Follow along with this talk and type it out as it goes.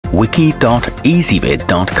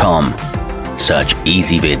wiki.ezvid.com. Search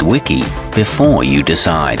Ezvid Wiki before you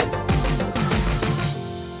decide.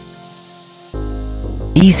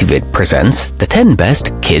 Ezvid presents the 10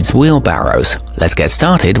 best kids wheelbarrows. Let's get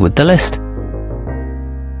started with the list.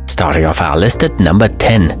 Starting off our list at number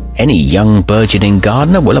 10. Any young burgeoning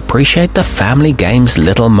gardener will appreciate the Family Games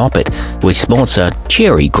Little Moppet, which sports a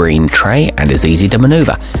cheery green tray and is easy to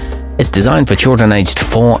maneuver. It's designed for children aged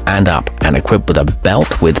 4 and up and equipped with a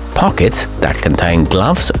belt with pockets that contain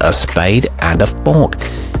gloves, a spade and a fork.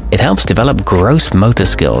 It helps develop gross motor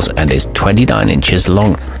skills and is 29 inches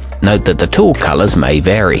long. Note that the tool colors may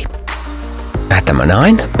vary. At number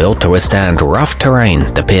 9, built to withstand rough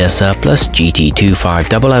terrain, the piersurplus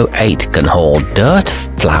GT25008 can haul dirt,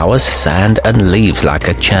 flowers, sand and leaves like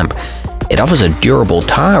a champ. It offers a durable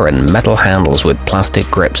tire and metal handles with plastic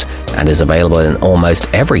grips and is available in almost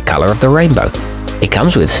every color of the rainbow. It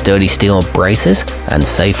comes with sturdy steel braces and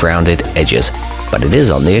safe rounded edges, but it is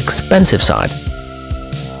on the expensive side.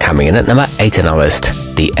 Coming in at number 8 on our list,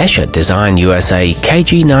 the Esschert Design USA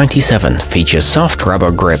KG97 features soft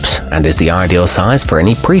rubber grips and is the ideal size for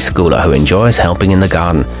any preschooler who enjoys helping in the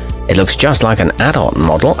garden. It looks just like an adult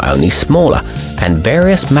model, only smaller, and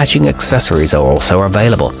various matching accessories are also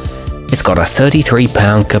available. It's got a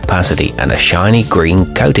 33-pound capacity and a shiny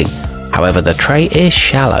green coating. However, the tray is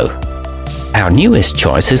shallow. Our newest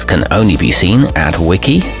choices can only be seen at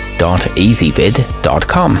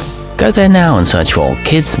wiki.ezvid.com. Go there now and search for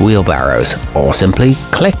Kids Wheelbarrows, or simply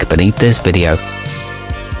click beneath this video.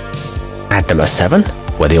 At number 7,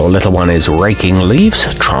 whether your little one is raking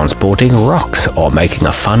leaves, transporting rocks, or making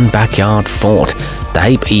a fun backyard fort, the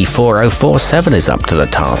Hape E4047 is up to the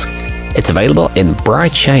task. It's available in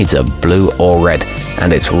bright shades of blue or red,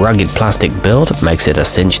 and its rugged plastic build makes it a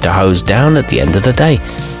cinch to hose down at the end of the day.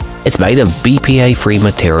 It's made of BPA-free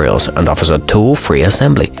materials and offers a tool-free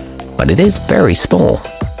assembly, but it is very small.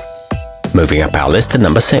 Moving up our list to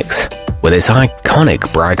number 6. With its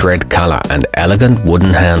iconic bright red color and elegant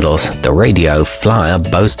wooden handles, the Radio Flyer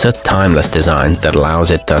boasts a timeless design that allows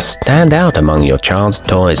it to stand out among your child's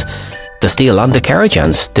toys. The steel undercarriage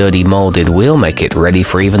and sturdy molded wheel make it ready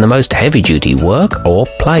for even the most heavy-duty work or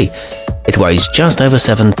play. It weighs just over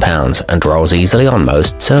 7 pounds and rolls easily on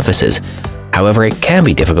most surfaces. However, it can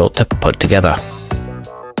be difficult to put together.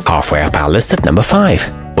 Halfway up our list at number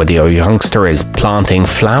 5. Whether your youngster is planting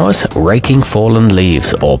flowers, raking fallen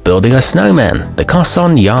leaves, or building a snowman, the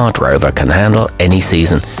costzon yard rover can handle any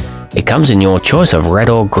season. It comes in your choice of red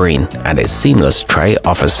or green, and its seamless tray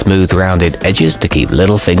offers smooth rounded edges to keep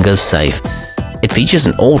little fingers safe. It features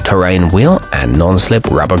an all-terrain wheel and non-slip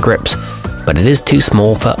rubber grips, but it is too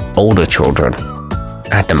small for older children.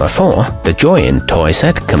 At number 4, the Joyin toy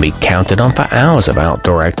set can be counted on for hours of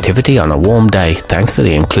outdoor activity on a warm day thanks to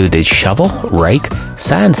the included shovel, rake,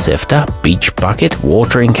 sand sifter, beach bucket,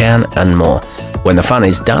 watering can, and more. When the fun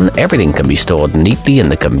is done, everything can be stored neatly in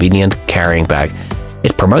the convenient carrying bag.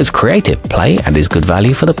 It promotes creative play and is good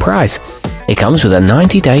value for the price. It comes with a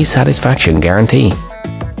 90-day satisfaction guarantee.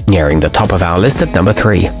 Nearing the top of our list at number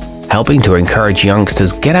 3. Helping to encourage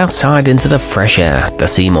youngsters get outside into the fresh air, the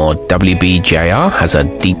Seymour WBJR has a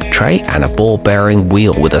deep tray and a ball-bearing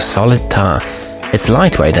wheel with a solid tire. It's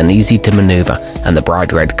lightweight and easy to maneuver, and the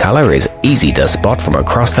bright red color is easy to spot from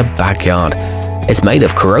across the backyard. It's made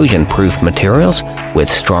of corrosion-proof materials with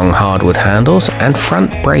strong hardwood handles and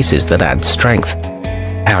front braces that add strength.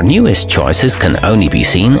 Our newest choices can only be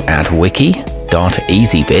seen at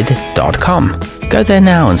wiki.ezvid.com. Go there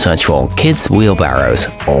now and search for Kids Wheelbarrows,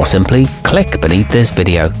 or simply click beneath this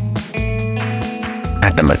video.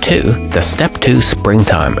 At number 2, the Step 2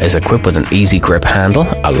 Springtime is equipped with an easy grip handle,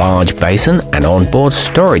 a large basin, and onboard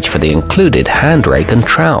storage for the included hand rake and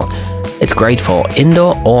trowel. It's great for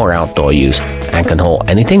indoor or outdoor use and can haul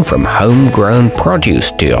anything from homegrown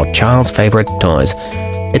produce to your child's favorite toys.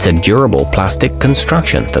 It's a durable plastic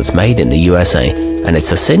construction that's made in the USA, and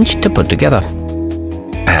it's a cinch to put together.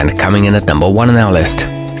 And coming in at number 1 on our list,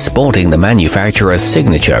 sporting the manufacturer's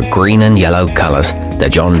signature green and yellow colors, the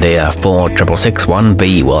John Deere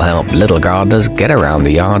 46661B will help little gardeners get around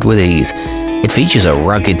the yard with ease. It features a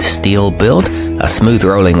rugged steel build, a smooth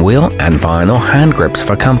rolling wheel, and vinyl hand grips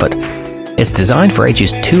for comfort. It's designed for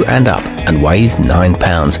ages 2 and up and weighs 9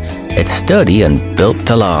 pounds. It's sturdy and built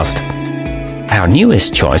to last. Our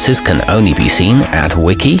newest choices can only be seen at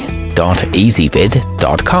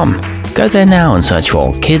wiki.ezvid.com. Go there now and search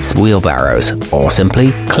for Kids Wheelbarrows, or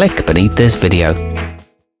simply click beneath this video.